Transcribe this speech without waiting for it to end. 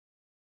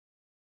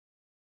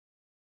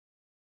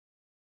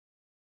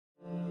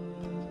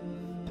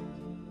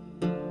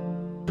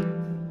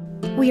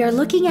We are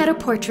looking at a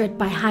portrait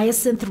by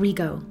Hyacinthe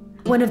Rigaud,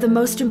 one of the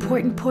most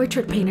important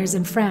portrait painters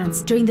in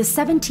France during the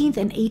 17th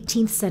and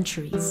 18th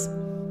centuries.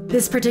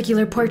 This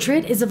particular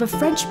portrait is of a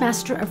French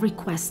master of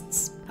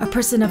requests, a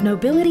person of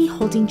nobility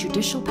holding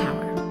judicial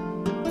power.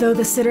 Though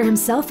the sitter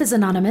himself is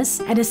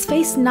anonymous and his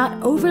face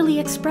not overly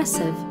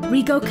expressive,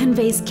 Rigaud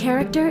conveys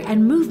character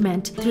and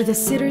movement through the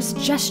sitter's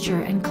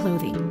gesture and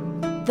clothing.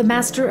 The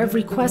master of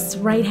request's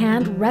right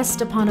hand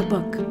rests upon a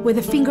book, with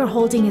a finger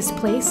holding his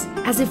place,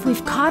 as if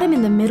we've caught him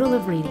in the middle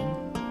of reading.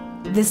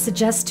 This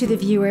suggests to the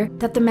viewer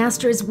that the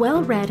master is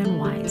well-read and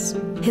wise.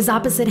 His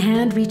opposite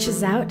hand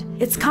reaches out,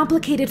 its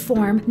complicated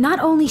form not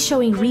only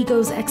showing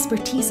Rigaud's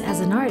expertise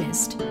as an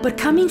artist, but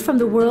coming from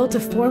the world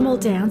of formal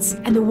dance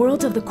and the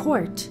world of the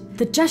court,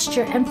 the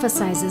gesture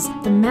emphasizes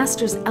the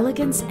master's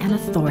elegance and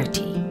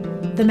authority.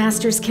 The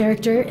master's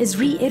character is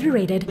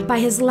reiterated by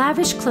his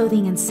lavish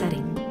clothing and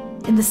setting.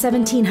 In the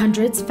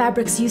 1700s,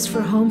 fabrics used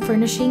for home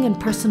furnishing and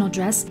personal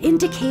dress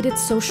indicated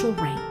social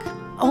rank.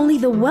 Only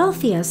the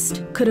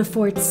wealthiest could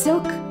afford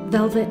silk,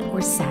 velvet, or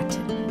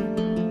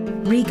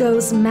satin.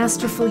 Rigaud's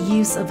masterful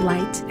use of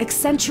light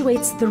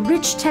accentuates the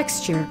rich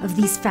texture of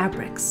these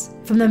fabrics,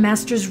 from the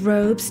master's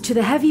robes to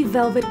the heavy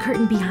velvet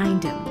curtain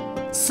behind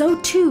him.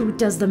 So too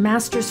does the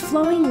master's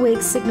flowing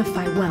wig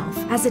signify wealth,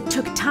 as it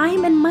took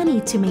time and money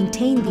to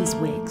maintain these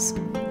wigs.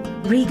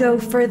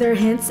 Rigaud further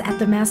hints at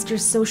the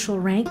master's social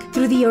rank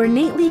through the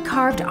ornately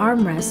carved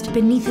armrest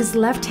beneath his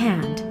left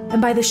hand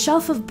and by the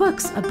shelf of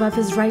books above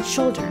his right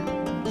shoulder.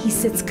 He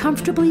sits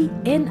comfortably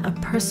in a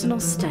personal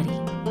study.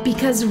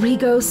 Because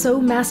Rigaud so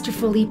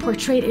masterfully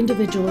portrayed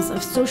individuals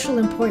of social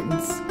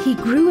importance, he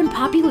grew in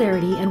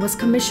popularity and was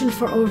commissioned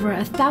for over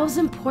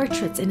 1,000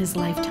 portraits in his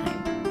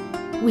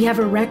lifetime. We have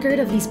a record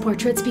of these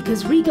portraits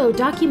because Rigaud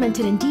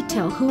documented in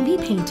detail whom he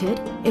painted,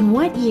 in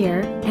what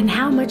year, and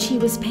how much he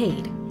was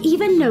paid,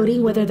 even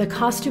noting whether the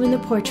costume in the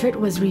portrait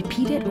was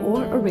repeated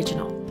or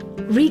original.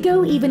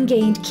 Rigaud even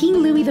gained King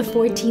Louis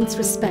XIV's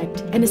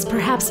respect and is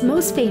perhaps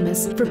most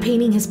famous for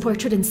painting his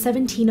portrait in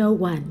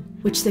 1701,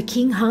 which the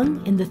king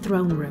hung in the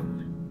throne room.